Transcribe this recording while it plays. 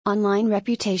Online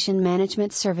reputation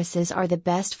management services are the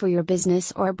best for your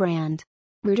business or brand.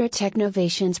 Router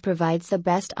Technovations provides the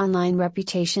best online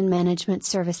reputation management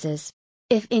services.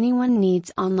 If anyone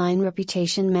needs online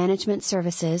reputation management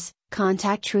services,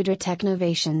 contact Router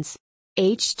Technovations.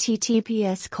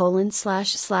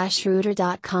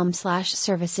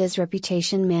 https://router.com/services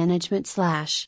reputation management/